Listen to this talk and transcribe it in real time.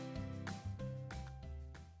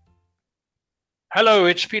Hello,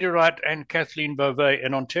 it's Peter Wright and Kathleen Beauvais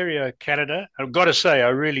in Ontario, Canada. I've got to say,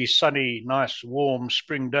 a really sunny, nice, warm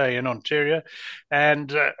spring day in Ontario.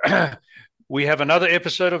 And we have another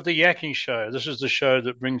episode of The Yakking Show. This is the show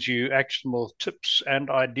that brings you actionable tips and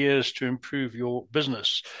ideas to improve your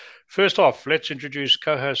business. First off, let's introduce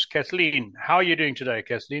co host Kathleen. How are you doing today,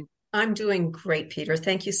 Kathleen? I'm doing great, Peter.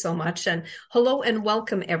 Thank you so much. And hello and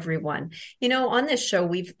welcome, everyone. On this show,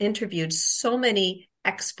 we've interviewed so many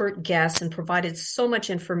expert guests and provided so much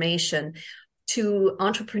information to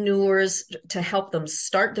entrepreneurs to help them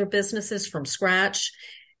start their businesses from scratch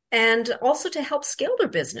and also to help scale their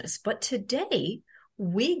business. But today,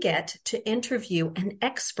 we get to interview an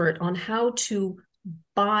expert on how to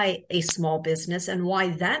buy a small business and why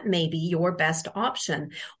that may be your best option.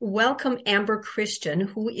 Welcome, Amber Christian,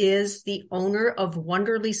 who is the owner of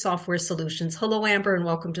Wonderly Software Solutions. Hello, Amber, and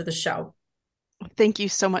welcome to the show. Thank you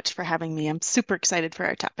so much for having me. I'm super excited for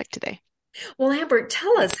our topic today. Well, Amber,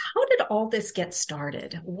 tell us, how did all this get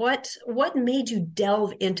started? What made you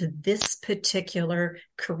delve into this particular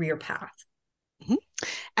career path? Mhm.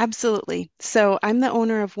 Absolutely. So I'm the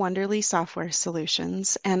owner of Wonderly Software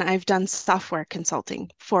Solutions, and I've done software consulting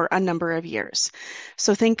for a number of years.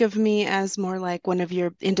 So think of me as more like one of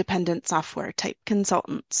your independent software type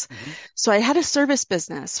consultants. Mhm. So I had a service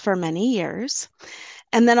business for many years.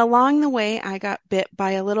 And then along the way, I got bit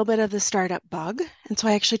by a little bit of the startup bug. And so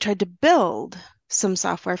I actually tried to build some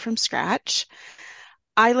software from scratch.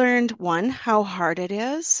 I learned one, how hard it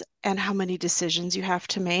is and how many decisions you have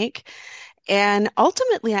to make. And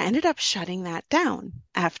ultimately, I ended up shutting that down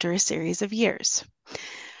after a series of years.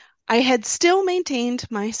 I had still maintained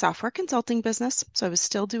my software consulting business, so I was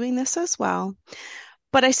still doing this as well.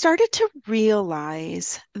 But I started to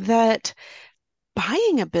realize that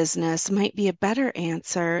buying a business might be a better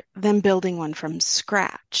answer than building one from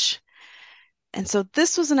scratch. And so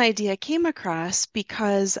this was an idea I came across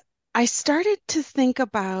because I started to think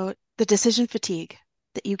about the decision fatigue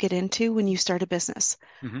that you get into when you start a business.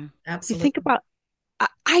 Mhm. You think Absolutely. about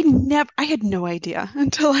I had no idea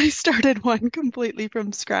until I started one completely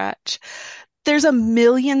from scratch. There's a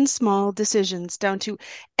million small decisions down to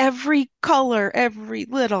every color, every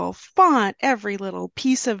little font, every little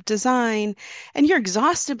piece of design, and you're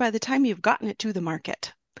exhausted by the time you've gotten it to the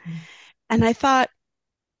market. And I thought,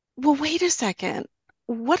 well, wait a second.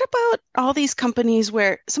 What about all these companies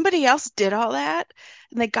where somebody else did all that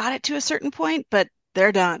and they got it to a certain point, but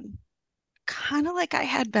they're done? Kind of like I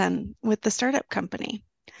had been with the startup company.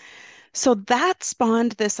 So that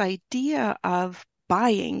spawned this idea of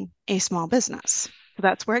buying a small business. So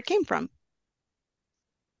that's where it came from.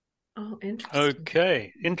 Oh, interesting.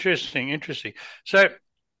 Okay, interesting, interesting. So,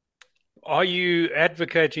 are you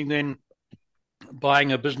advocating then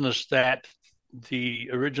buying a business that the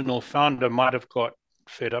original founder might have got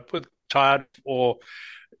fed up with, tired, or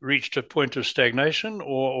reached a point of stagnation?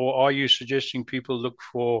 Or are you suggesting people look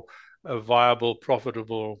for a viable,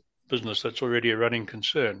 profitable business that's already a running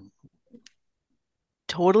concern?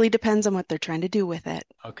 Totally depends on what they're trying to do with it.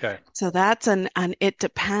 Okay. So that's an it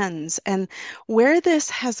depends. And where this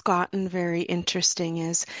has gotten very interesting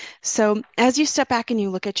is so as you step back and you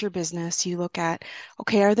look at your business, you look at,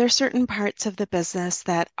 okay, are there certain parts of the business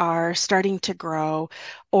that are starting to grow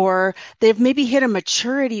or they've maybe hit a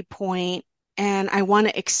maturity point and I want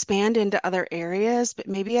to expand into other areas, but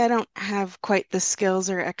maybe I don't have quite the skills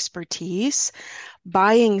or expertise.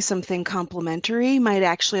 Buying something complementary might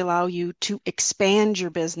actually allow you to expand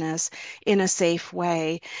your business in a safe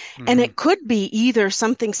way. And Mm-hmm. it could be either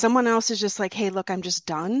something someone else is just like, hey, look, I'm just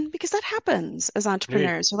done, because that happens as Yeah.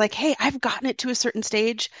 entrepreneurs. They're like, hey, I've gotten it to a certain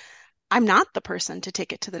stage. I'm not the person to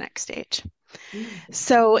take it to the next stage. Mm.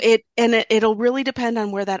 So it'll really depend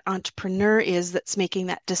on where that entrepreneur is that's making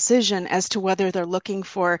that decision as to whether they're looking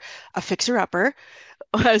for a fixer-upper,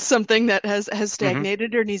 something that has Mm-hmm.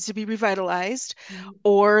 stagnated or needs to be revitalized,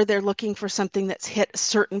 or they're looking for something that's hit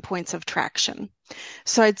certain points of traction.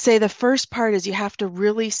 So I'd say the first part is you have to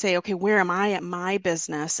really say, okay, where am I at my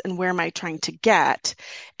business and where am I trying to get?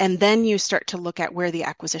 And then you start to look at where the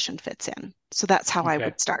acquisition fits in. So that's how I Okay.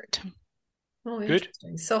 would start. Oh, Good.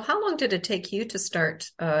 interesting. So how long did it take you to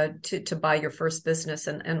start to buy your first business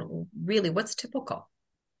and really what's typical?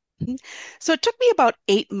 Mhm. So it took me about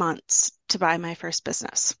 8 months to buy my first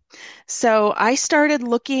business. So I started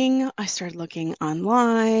looking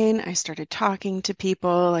online, I started talking to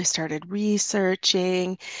people, I started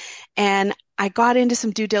researching, and I got into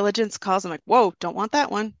some due diligence calls. I'm like, whoa, don't want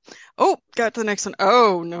that one. Oh, got to the next one.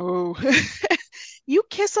 Oh, no. You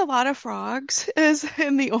kiss a lot of frogs, is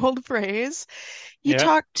in the old phrase. You Yeah.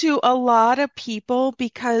 talk to a lot of people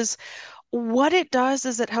because what it does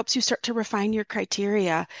is it helps you start to refine your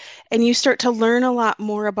criteria and you start to learn a lot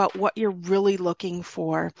more about what you're really looking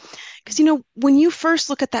for. Because, when you first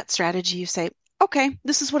look at that strategy, you say, okay,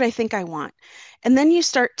 this is what I think I want. And then you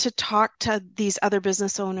start to talk to these other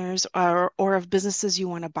business owners or of businesses you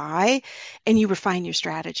want to buy, and you refine your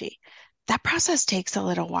strategy. That process takes a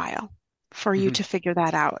little while for you Mm-hmm. to figure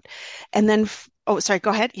that out. And then, oh, sorry,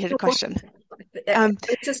 go ahead. You had a question. I was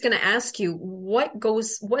just going to ask you, what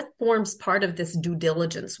forms part of this due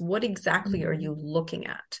diligence? What exactly are you looking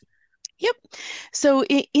at? Yep. So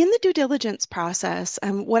in the due diligence process,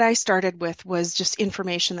 what I started with was just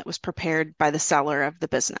information that was prepared by the seller of the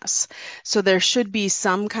business. So there should be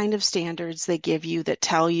some kind of standards they give you that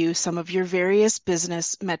tell you some of your various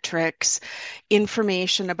business metrics,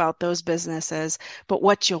 information about those businesses. But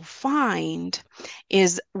what you'll find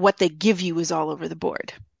is what they give you is all over the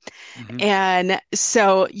board. Mm-hmm. And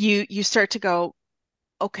so you start to go,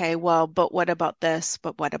 okay, well, but what about this?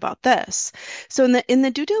 But what about this? So in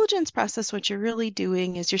the due diligence process, what you're really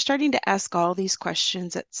doing is you're starting to ask all these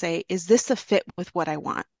questions that say, is this a fit with what I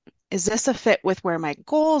want? Is this a fit with where my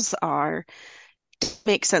goals are?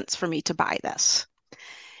 Make sense for me to buy this?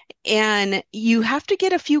 And you have to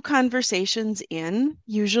get a few conversations in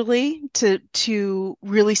usually to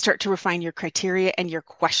really start to refine your criteria and your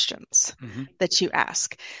questions Mm-hmm. that you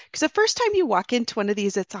ask. Because the first time you walk into one of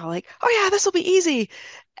these, it's all like, oh yeah, this will be easy.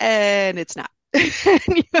 And it's not.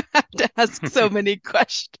 And you have to ask so many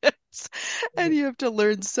questions and you have to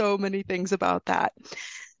learn so many things about that.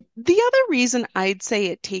 The other reason I'd say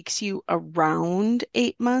it takes you around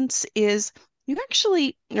 8 months is you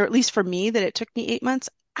actually, or at least for me, that it took me 8 months.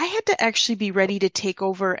 I had to actually be ready to take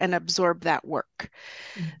over and absorb that work.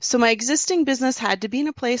 So my existing business had to be in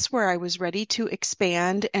a place where I was ready to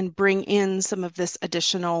expand and bring in some of this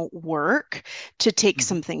additional work to take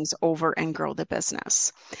some things over and grow the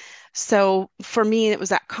business. So for me, it was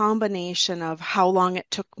that combination of how long it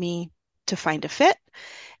took me to find a fit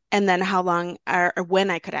and then how long or when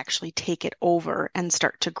I could actually take it over and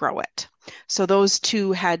start to grow it. So those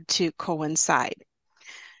two had to coincide.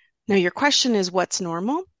 Now, your question is what's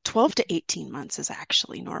normal? 12 to 18 months is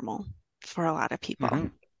actually normal for a lot of people.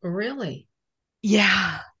 Mm-hmm. Really?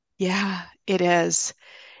 Yeah, yeah, it is.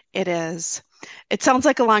 It is. It sounds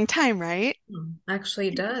like a long time, right? Actually,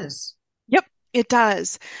 it does. Yep, it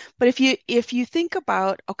does. But if you think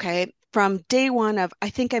about, okay, from day one of I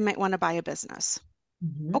think I might want to buy a business.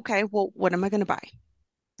 Okay, well, what am I going to buy?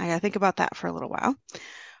 I got to think about that for a little while.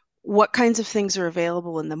 What kinds of things are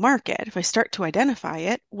available in the market? If I start to identify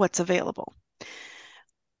it, what's available?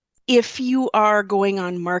 If you are going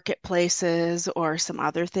on marketplaces or some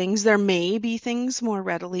other things, there may be things more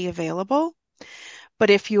readily available.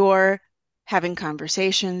 But if you're having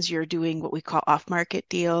conversations, you're doing what we call off-market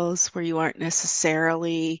deals where you aren't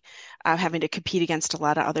necessarily having to compete against a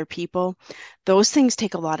lot of other people. Those things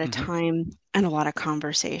take a lot of time and a lot of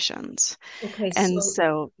conversations. Okay, And so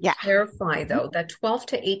so, yeah. clarify though, that 12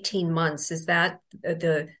 to 18 months, is that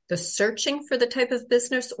the searching for the type of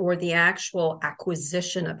business or the actual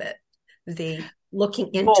acquisition of it? The looking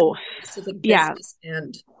into Both. a specific Yeah, business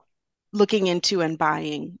and looking into and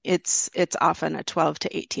buying. It's often a 12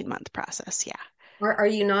 to 18 month process. Yeah. are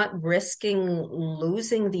you not risking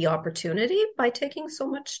losing the opportunity by taking so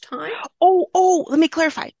much time? Oh, let me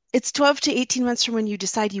clarify. It's 12 to 18 months from when you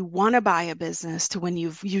decide you want to buy a business to when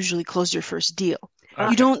you've usually closed your first deal.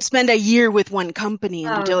 You don't spend a year with one company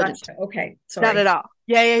in due diligence. Gotcha. Okay, Not sorry. at all.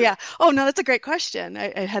 Yeah. Oh, no, that's a great question.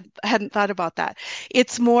 I hadn't thought about that.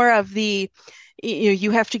 It's more of you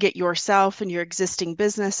have to get yourself and your existing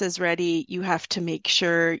businesses ready. You have to make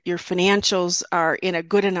sure your financials are in a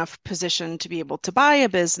good enough position to be able to buy a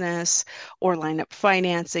business or line up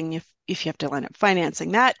financing. If you have to line up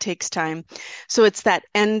financing, that takes time. So it's that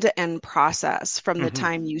end-to-end process from the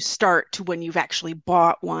time you start to when you've actually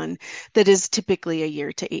bought one that is typically a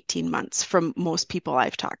year to 18 months from most people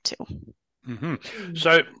I've talked to.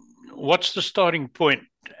 So, what's the starting point,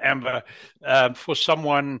 Amber, for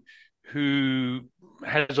someone who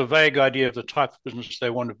has a vague idea of the type of business they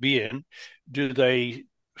want to be in? Do they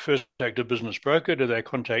first contact a business broker? Do they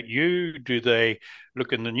contact you? Do they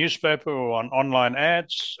look in the newspaper or on online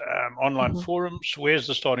ads, online forums? Where's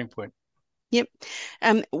the starting point? Yep.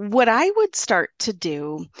 What I would start to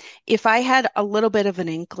do if I had a little bit of an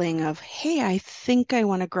inkling of, hey, I think I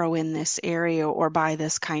want to grow in this area or buy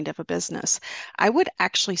this kind of a business, I would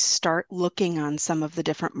actually start looking on some of the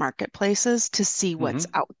different marketplaces to see what's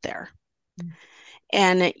out there.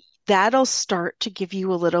 And that'll start to give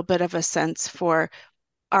you a little bit of a sense for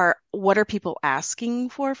what are people asking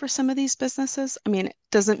for some of these businesses? I mean, it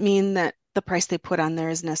doesn't mean that the price they put on there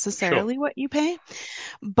is Sure. necessarily what you pay,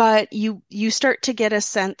 but you start to get a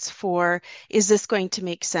sense for, is this going to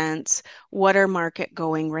make sense? What are market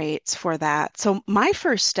going rates for that? So my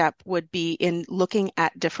first step would be in looking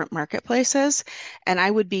at different marketplaces, and I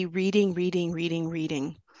would be reading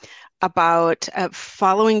about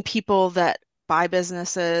following people that buy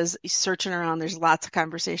businesses, searching around. There's lots of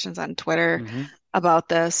conversations on Twitter Mm-hmm. about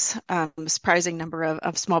this, surprising number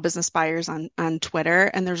of small business buyers on Twitter.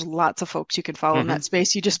 And there's lots of folks you can follow in Mm-hmm. that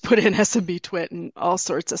space. You just put in SMB Twit and all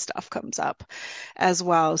sorts of stuff comes up as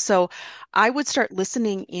well. So I would start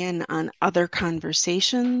listening in on other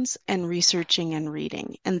conversations and researching and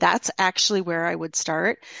reading. And that's actually where I would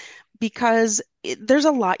start because there's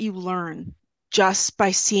a lot you learn just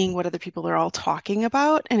by seeing what other people are all talking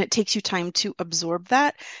about. And it takes you time to absorb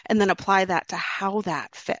that and then apply that to how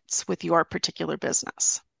that fits with your particular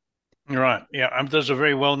business. Right. Yeah. There's a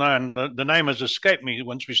very well known, the name has escaped me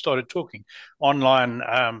once we started talking, online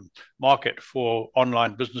market for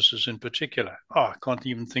online businesses in particular. Oh, I can't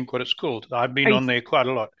even think what it's called. I've been Are you, on there quite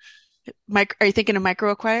a lot. Are you thinking of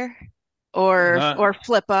MicroAcquire No, or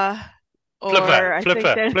Flippa Flipper, or I think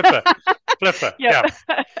Flipper, that, Flipper, Flipper. yep.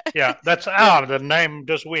 Yeah. Yeah. The name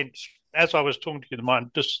just went. As I was talking to you, the mind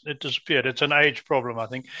just it disappeared. It's an age problem, I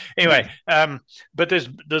think. Anyway, but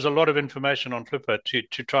there's a lot of information on Flipper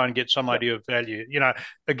to try and get some Yep. idea of value.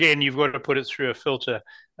 Again, you've got to put it through a filter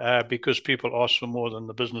because people ask for more than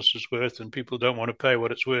the business is worth, and people don't want to pay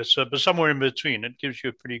what it's worth. So, but somewhere in between, it gives you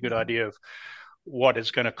a pretty good idea of what it's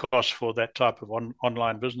going to cost for that type of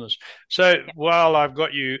online business. So, while I've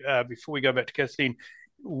got you, before we go back to Kathleen,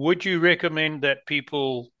 would you recommend that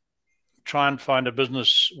people try and find a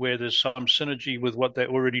business where there's some synergy with what they're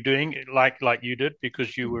already doing, like you did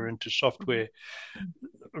because you were into software,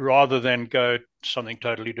 rather than go something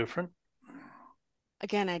totally different?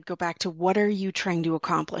 Again, I'd go back to what are you trying to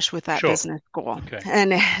accomplish with that Sure. business goal? Okay.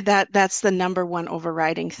 And that's the number one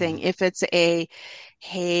overriding thing. Mm. If it's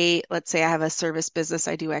hey, let's say I have a service business,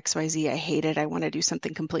 I do XYZ, I hate it, I want to do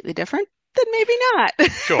something completely different, then maybe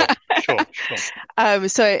not. Sure. Sure. Sure.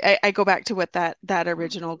 So I go back to what that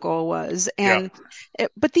original goal was, Yeah.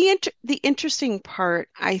 but the interesting part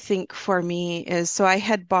I think for me is so I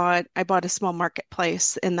bought a small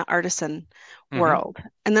marketplace in the artisan Mm-hmm. world,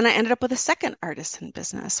 and then I ended up with a second artisan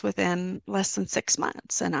business within less than 6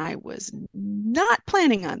 months, and I was not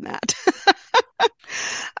planning on that.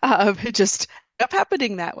 It just ended up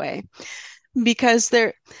happening that way because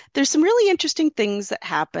there's some really interesting things that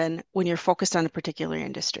happen when you're focused on a particular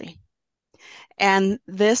industry. And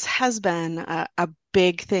this has been a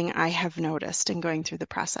big thing I have noticed in going through the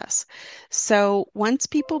process. So once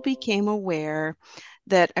people became aware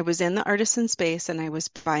that I was in the artisan space and I was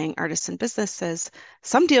buying artisan businesses,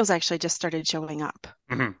 some deals actually just started showing up.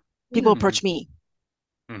 Mm-hmm. People Mm. approach me,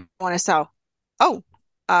 Mm. want to sell. Oh,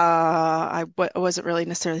 wasn't really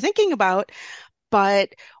necessarily thinking about, but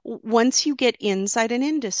once you get inside an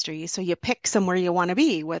industry, so you pick somewhere you want to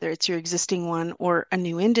be, whether it's your existing one or a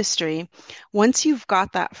new industry, once you've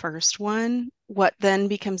got that first one, what then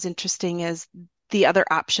becomes interesting is the other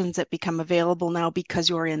options that become available now because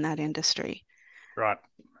you're in that industry. Right.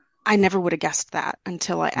 I never would have guessed that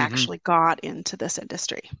until I Mm-hmm. actually got into this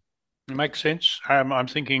industry. Makes sense. I'm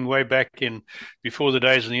thinking way back in before the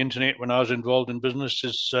days of the internet when I was involved in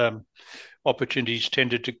businesses, opportunities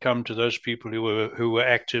tended to come to those people who were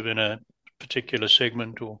active in a particular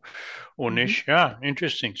segment or Mhm. niche. Yeah,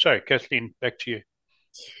 interesting. So, Kathleen, back to you.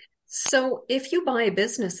 So if you buy a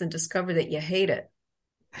business and discover that you hate it,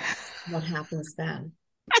 what happens then?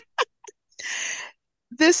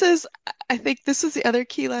 This is, I think this is the other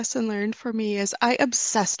key lesson learned for me is I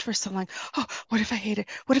obsessed for so long. Oh, what if I hate it?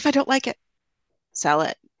 What if I don't like it? Sell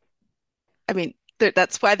it. I mean,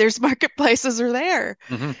 that's why there's marketplaces are there.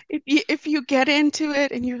 Mm-hmm. If you get into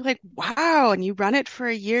it and you're like, wow, and you run it for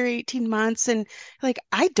a year, 18 months, and like,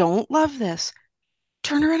 I don't love this,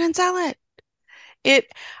 turn around and sell it.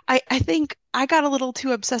 It, I think I got a little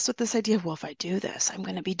too obsessed with this idea of, well, if I do this, I'm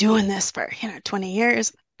going to be doing this for, 20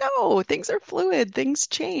 years. No, things are fluid, things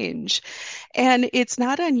change. And it's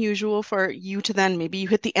not unusual for you to then maybe you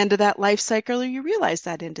hit the end of that life cycle or you realize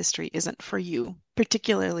that industry isn't for you,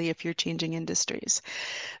 particularly if you're changing industries.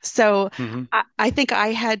 So Mm-hmm. I think I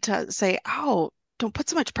had to say, oh, don't put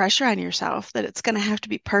so much pressure on yourself that it's going to have to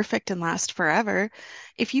be perfect and last forever.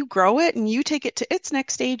 If you grow it and you take it to its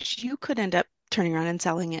next stage, you could end up turning around and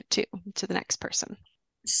selling it too to the next person.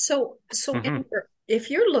 So Mm-hmm. Amber, if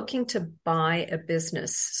you're looking to buy a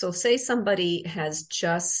business, so say somebody has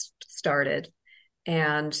just started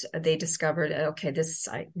and they discovered, okay, this,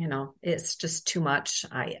 it's just too much.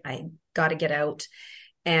 I got to get out.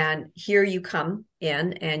 And here you come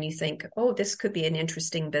in and you think, oh, this could be an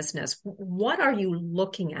interesting business. What are you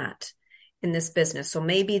looking at in this business? So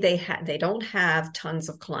maybe they don't have tons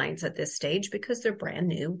of clients at this stage because they're brand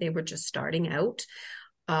new. They were just starting out.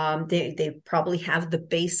 They probably have the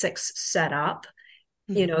basics set up,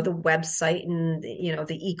 the website and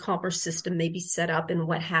the e-commerce system maybe set up and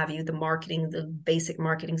what have you, the marketing, the basic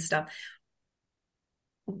marketing stuff.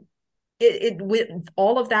 With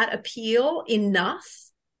all of that appeal enough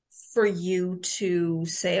for you to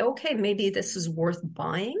say, okay, maybe this is worth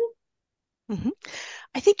buying? Mm-hmm.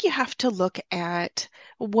 I think you have to look at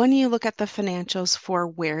when you look at the financials for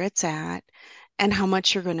where it's at and how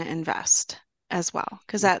much you're going to invest as well,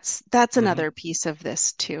 because that's another piece of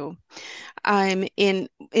this too. In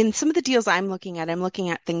some of the deals I'm looking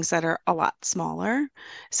at things that are a lot smaller.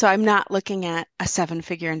 So I'm not looking at a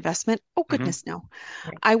 7-figure investment. Oh goodness, no.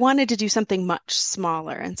 Right. I wanted to do something much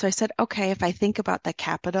smaller. And so I said, okay, if I think about the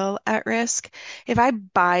capital at risk, if I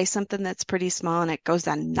buy something that's pretty small and it goes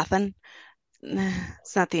down nothing,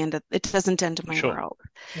 it's not the end of it, doesn't end my Sure. world.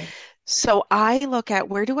 Right. So I look at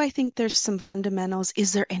where do I think there's some fundamentals?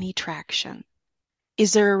 Is there any traction?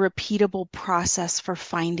 Is there a repeatable process for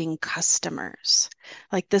finding customers?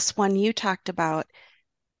 Like this one you talked about,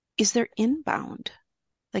 is there inbound?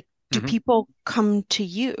 Like, do people come to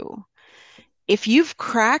you? If you've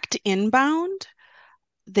cracked inbound,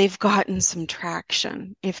 they've gotten some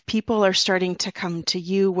traction. If people are starting to come to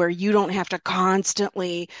you where you don't have to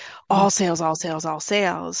constantly all sales, all sales, all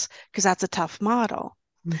sales, because that's a tough model.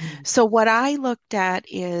 Mm-hmm. So what I looked at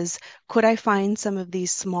is, could I find some of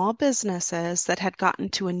these small businesses that had gotten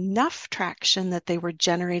to enough traction that they were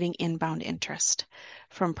generating inbound interest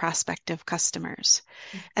from prospective customers?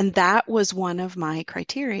 And that was one of my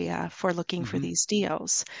criteria for looking for these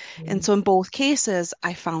deals. And so in both cases,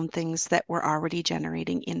 I found things that were already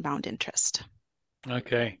generating inbound interest.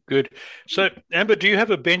 Okay, good. So, Amber, do you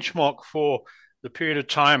have a benchmark for the period of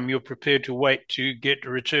time you're prepared to wait to get a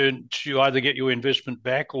return, to either get your investment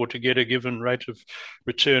back or to get a given rate of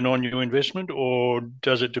return on your investment, or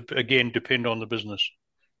does it again depend on the business?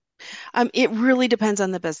 It really depends on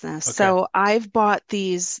the business. Okay. So I've bought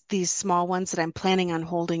these small ones that I'm planning on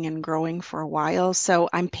holding and growing for a while. So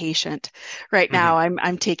I'm patient right now.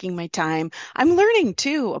 I'm taking my time. I'm learning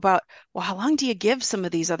too about, well, how long do you give some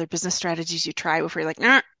of these other business strategies you try before you're like,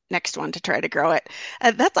 nah, next one to try to grow it.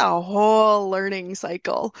 That's a whole learning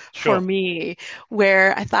cycle for Sure. me,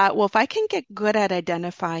 where I thought, well, if I can get good at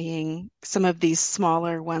identifying some of these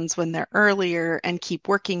smaller ones when they're earlier and keep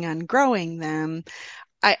working on growing them,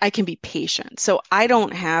 I can be patient. So I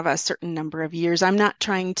don't have a certain number of years. I'm not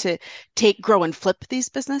trying to grow and flip these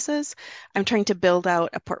businesses. I'm trying to build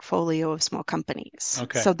out a portfolio of small companies.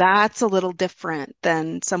 Okay. So that's a little different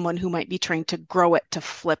than someone who might be trying to grow it to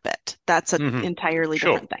flip it. That's an entirely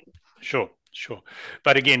Sure. different thing. Sure.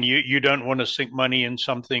 But again, you don't want to sink money in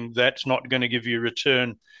something that's not going to give you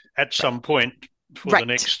return at some point for the Right.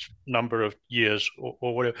 next number of years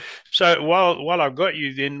or whatever. So while I've got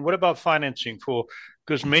you, then what about financing for?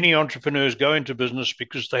 Because many entrepreneurs go into business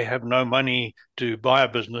because they have no money to buy a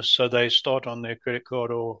business, so they start on their credit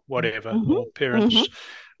card or whatever, or parents'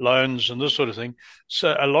 loans and this sort of thing.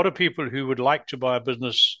 So a lot of people who would like to buy a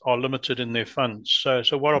business are limited in their funds.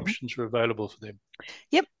 So what options are available for them?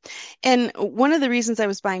 Yep. And one of the reasons I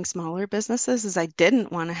was buying smaller businesses is I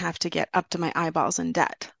didn't want to have to get up to my eyeballs in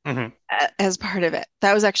debt as part of it.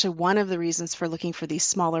 That was actually one of the reasons for looking for these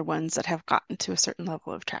smaller ones that have gotten to a certain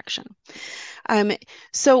level of traction.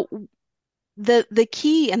 So the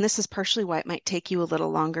key, and this is partially why it might take you a little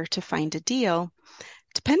longer to find a deal,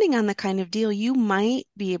 depending on the kind of deal, you might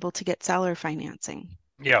be able to get seller financing.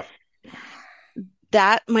 Yeah.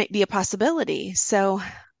 That might be a possibility. So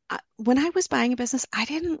when I was buying a business, I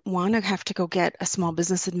didn't want to have to go get a small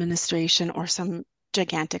business administration or some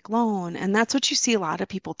gigantic loan. And that's what you see a lot of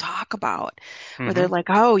people talk about, where they're like,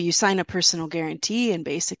 oh, you sign a personal guarantee and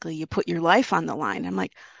basically you put your life on the line. I'm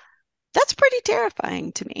like, that's pretty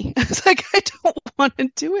terrifying to me. It's like, I don't want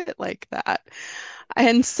to do it like that.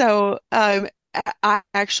 And so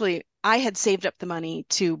I had saved up the money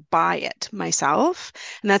to buy it myself.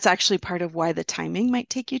 And that's actually part of why the timing might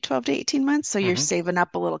take you 12 to 18 months. So you're saving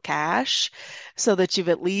up a little cash so that you've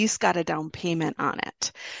at least got a down payment on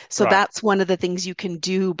it. So that's one of the things you can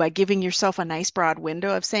do by giving yourself a nice broad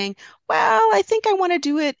window of saying, well, I think I want to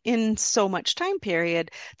do it in so much time period.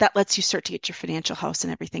 That lets you start to get your financial house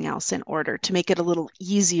and everything else in order to make it a little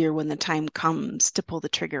easier when the time comes to pull the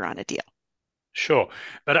trigger on a deal. Sure,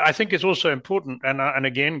 but I think it's also important, and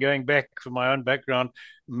again, going back from my own background,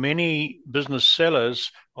 many business sellers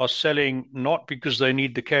are selling not because they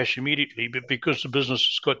need the cash immediately, but because the business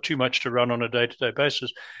has got too much to run on a day-to-day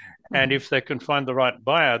basis. And if they can find the right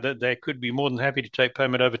buyer, that they could be more than happy to take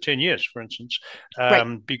payment over 10 years, for instance,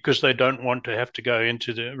 Right. because they don't want to have to go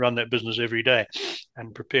into the run that business every day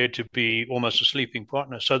and prepared to be almost a sleeping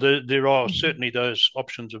partner. So there are Mhm. certainly those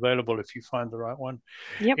options available if you find the right one.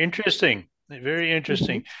 Yep. Interesting. Very Mhm.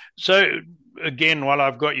 interesting. So again, while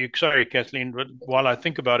I've got you, sorry, Kathleen, but while I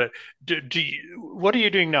think about it, what are you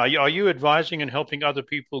doing now? Are you advising and helping other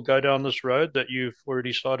people go down this road that you've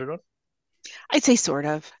already started on? I'd say sort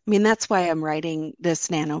of. I mean, that's why I'm writing this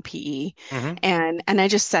Nano PE. Mm-hmm. And I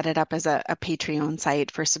just set it up as a Patreon site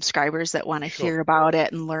for subscribers that want to Sure. hear about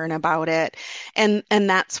it and learn about it. And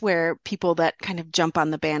that's where people that kind of jump on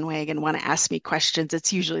the bandwagon want to ask me questions.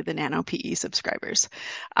 It's usually the Nano PE subscribers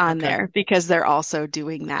on Okay. there because they're also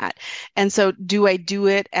doing that. And so do I do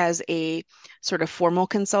it as a sort of formal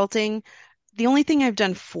consulting? The only thing I've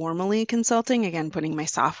done formally consulting, again, putting my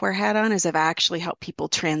software hat on, is I've actually helped people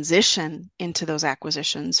transition into those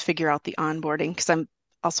acquisitions, figure out the onboarding, because I'm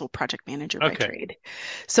also a project manager by Okay. trade.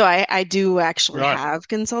 So I do actually Right. have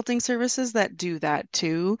consulting services that do that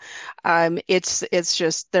too. It's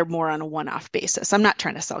just they're more on a one-off basis. I'm not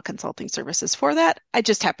trying to sell consulting services for that. I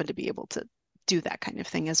just happen to be able to do that kind of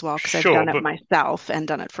thing as well because I've Sure. done it myself and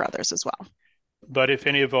done it for others as well. But if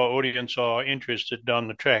any of our audience are interested down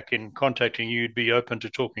the track in contacting you, you'd be open to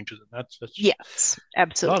talking to them. That's Yes, well,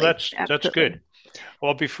 absolutely. that's Absolutely. good.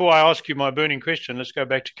 Well, before I ask you my burning question, let's go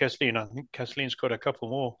back to Kathleen. I think Kathleen's got a couple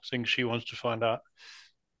more things she wants to find out.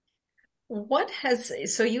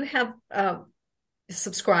 So you have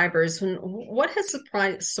subscribers, and what has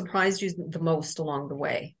surprised you the most along the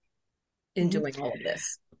way in Mhm. doing all of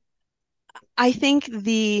this? I think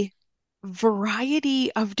the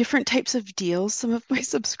variety of different types of deals some of my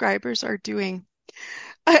subscribers are doing,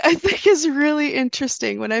 I think is really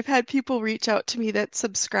interesting. When I've had people reach out to me that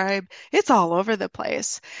subscribe, it's all over the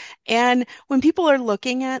place. And when people are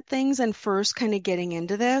looking at things and first kind of getting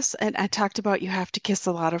into this, and I talked about you have to kiss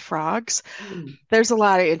a lot of frogs, Mm. there's a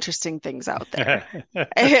lot of interesting things out there.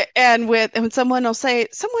 And when someone will say,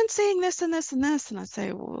 someone's saying this and this and this, and I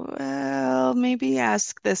say, well, maybe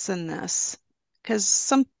ask this and this, because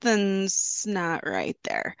something's not right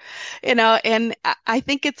there, and I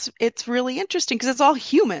think it's really interesting because it's all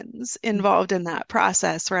humans involved in that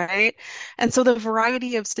process, right? And so the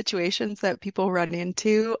variety of situations that people run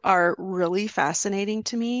into are really fascinating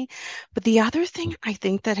to me. But the other thing I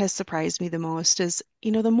think that has surprised me the most is,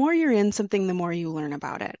 the more you're in something, the more you learn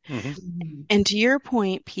about it. Hmm. Mhm. And to your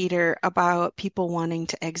point, Peter, about people wanting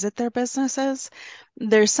to exit their businesses,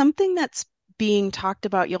 there's something that's being talked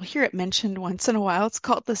about. You'll hear it mentioned once in a while. It's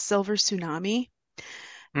called the silver tsunami.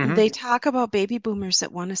 Hmm. They talk about baby boomers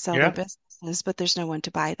that want to sell their Yeah. businesses, but there's no one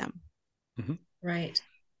to buy them. Hmm. Right.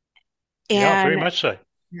 Yeah, very And much so.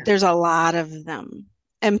 Yeah. there's a lot of them.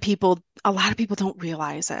 And a lot of people don't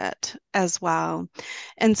realize it as well.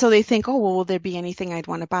 And so they think, oh, well, will there be anything I'd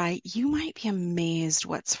want to buy? You might be amazed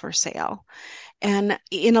what's for sale. And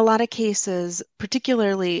in a lot of cases,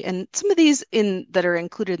 particularly, and some of these in that are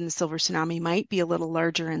included in the silver tsunami might be a little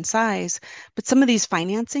larger in size, but some of these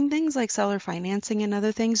financing things like seller financing and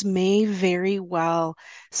other things may very well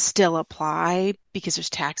still apply because there's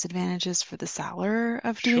tax advantages for the seller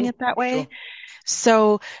of doing Sure. it that way. Sure.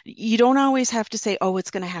 So you don't always have to say, oh, it's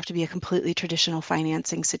going to have to be a completely traditional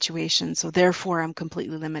financing situation. So therefore, I'm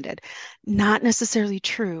completely limited. Not necessarily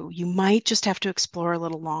true. You might just have to explore a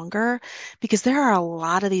little longer because there are a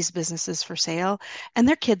lot of these businesses for sale and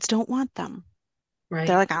their kids don't want them. They're Right.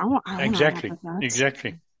 like, I don't want that Exactly. business.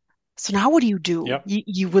 Exactly. So now what do you do? Yep.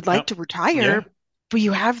 You would like Yep. to retire, Yeah. but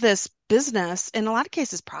you have this business, in a lot of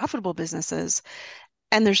cases, profitable businesses,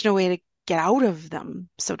 and there's no way to get out of them,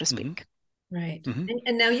 so to Hmm. speak. Right. Hmm.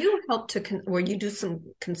 And now you help where you do some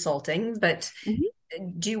consulting, but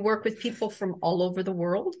do you work with people from all over the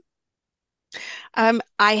world?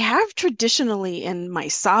 I have traditionally in my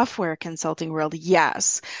software consulting world,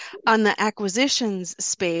 yes. On the acquisitions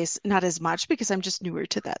space, not as much because I'm just newer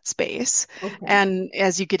to that space. Okay. And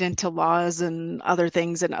as you get into laws and other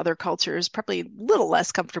things and other cultures, probably a little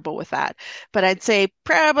less comfortable with that. But I'd say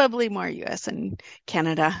probably more US and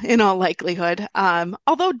Canada in all likelihood.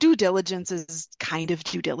 Although due diligence is kind of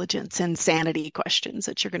due diligence and sanity questions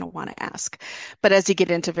that you're going to want to ask. But as you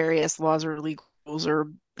get into various laws or legal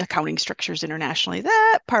or accounting structures internationally,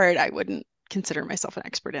 that part I wouldn't consider myself an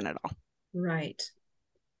expert in at all. Right.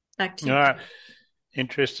 Back to All you, right. Peter.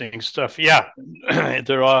 Interesting stuff. Yeah,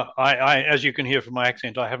 there are. As you can hear from my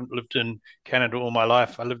accent, I haven't lived in Canada all my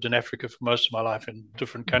life. I lived in Africa for most of my life in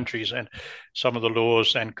different countries, and some of the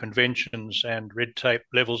laws and conventions and red tape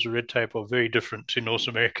levels of red tape are very different to North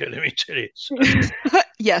America. Let me tell you. So,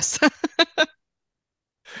 Yes.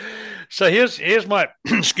 so here's my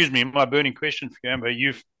excuse me, my burning question for you, Amber.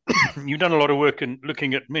 You've done a lot of work in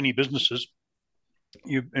looking at many businesses.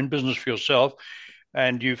 You're in business for yourself,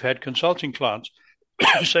 and you've had consulting clients.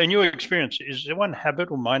 So, in your experience, is there one habit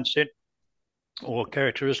or mindset or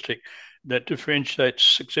characteristic that differentiates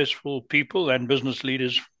successful people and business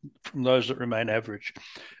leaders from those that remain average?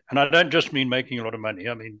 And I don't just mean making a lot of money,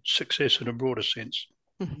 I mean success in a broader sense.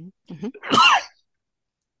 Mm-hmm. Mm-hmm.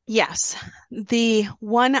 Yes. The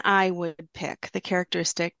one I would pick, the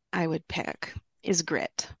characteristic I would pick is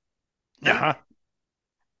grit. Uh-huh.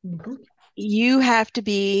 Mm-hmm. You have to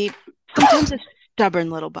be sometimes a stubborn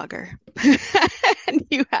little bugger. And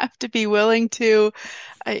you have to be willing to,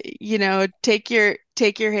 take your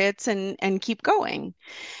hits and keep going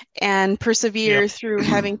and persevere Yep. through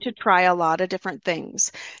having to try a lot of different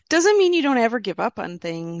things. Doesn't mean you don't ever give up on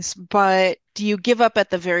things, but do you give up at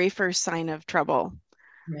the very first sign of trouble?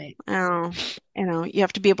 Right. Oh, you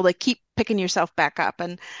have to be able to keep picking yourself back up.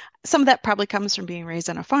 And some of that probably comes from being raised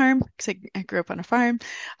on a farm, because I grew up on a farm.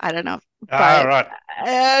 I don't know, but Right.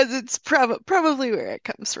 it's probably where it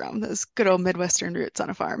comes from, those good old Midwestern roots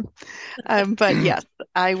on a farm. But yes,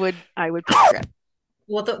 I would pick grit.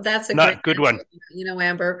 Well, that's a No, good answer. one.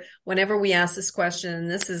 Amber, whenever we ask this question,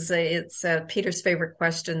 and it's Peter's favorite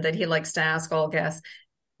question that he likes to ask all guests,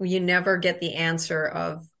 you never get the answer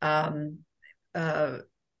of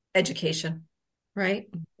education, right?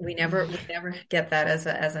 We never get that as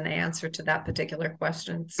an answer to that particular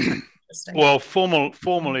question. It's kind of interesting. Well,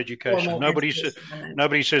 formal education. Formal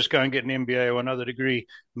Nobody says go and get an MBA or another degree.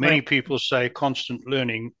 Many Right. people say constant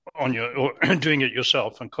learning on your or doing it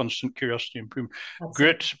yourself and constant curiosity improvement. Absolutely.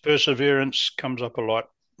 Grit, perseverance comes up a lot.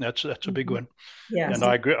 That's a big one. Yes. And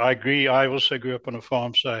I agree. I also grew up on a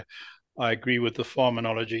farm, so I agree with the farm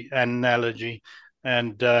analogy. And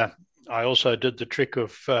I also did the trick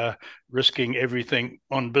of risking everything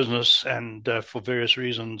on business, and for various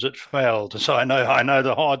reasons, it failed. So I know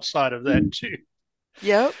the hard side of that too.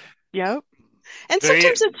 Yep. And Very,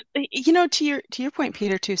 sometimes it's, to your point,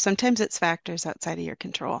 Peter, too, sometimes it's factors outside of your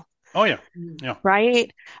control. oh yeah,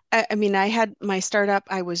 Right. I mean, I had my startup.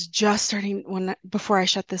 I was just starting before I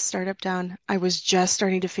shut this startup down, I was just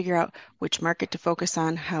starting to figure out which market to focus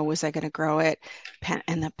on. How was I going to grow it?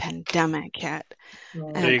 And the pandemic hit.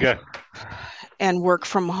 There you go. And work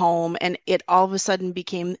from home. And it all of a sudden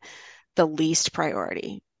became the least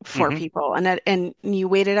priority for people. And you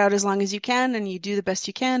wait it out as long as you can and you do the best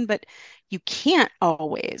you can, but you can't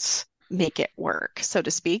always make it work, so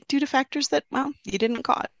to speak, due to factors that, well, you didn't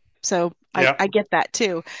cause. So I get that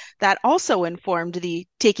too. That also informed the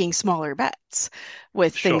taking smaller bets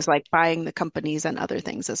with things like buying the companies and other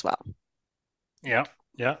things as well. Yeah.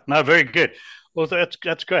 No, very good. Well,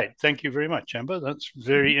 that's great. Thank you very much, Amber. That's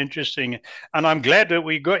very interesting. And I'm glad that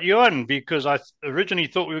we got you on, because I originally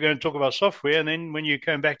thought we were going to talk about software. And then when you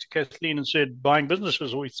came back to Kathleen and said buying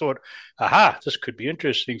businesses, we thought, aha, this could be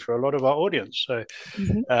interesting for a lot of our audience. So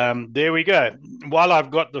there we go. While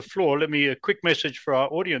I've got the floor, let me a quick message for our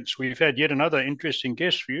audience. We've had yet another interesting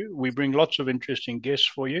guest for you. We bring lots of interesting guests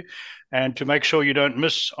for you. And to make sure you don't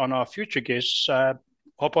miss on our future guests,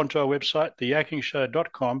 hop onto our website,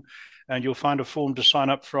 theyakingshow.com, and you'll find a form to sign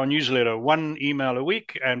up for our newsletter. 1 email a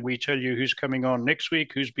week, and we tell you who's coming on next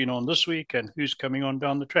week, who's been on this week, and who's coming on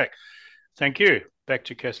down the track. Thank you. Back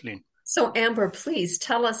to Kathleen. So, Amber, please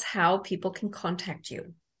tell us how people can contact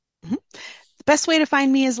you. The best way to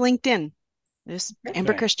find me is LinkedIn. Just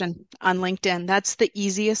Amber Christian on LinkedIn. That's the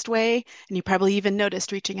easiest way. And you probably even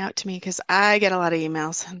noticed reaching out to me, because I get a lot of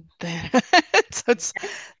emails. So it's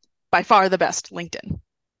by far the best, LinkedIn.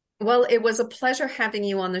 Well, it was a pleasure having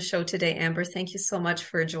you on the show today, Amber. Thank you so much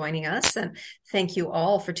for joining us. And thank you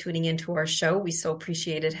all for tuning into our show. We so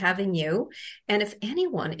appreciated having you. And if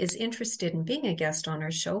anyone is interested in being a guest on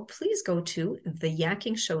our show, please go to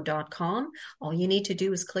theyakingshow.com. All you need to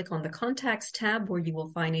do is click on the contacts tab, where you will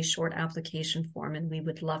find a short application form, and we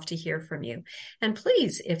would love to hear from you. And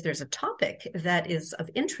please, if there's a topic that is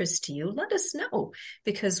of interest to you, let us know,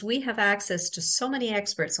 because we have access to so many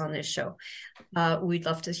experts on this show. We'd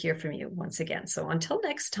love to hear from you once again. So until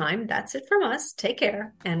next time, that's it from us. Take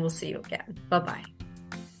care, and we'll see you again. Bye-bye.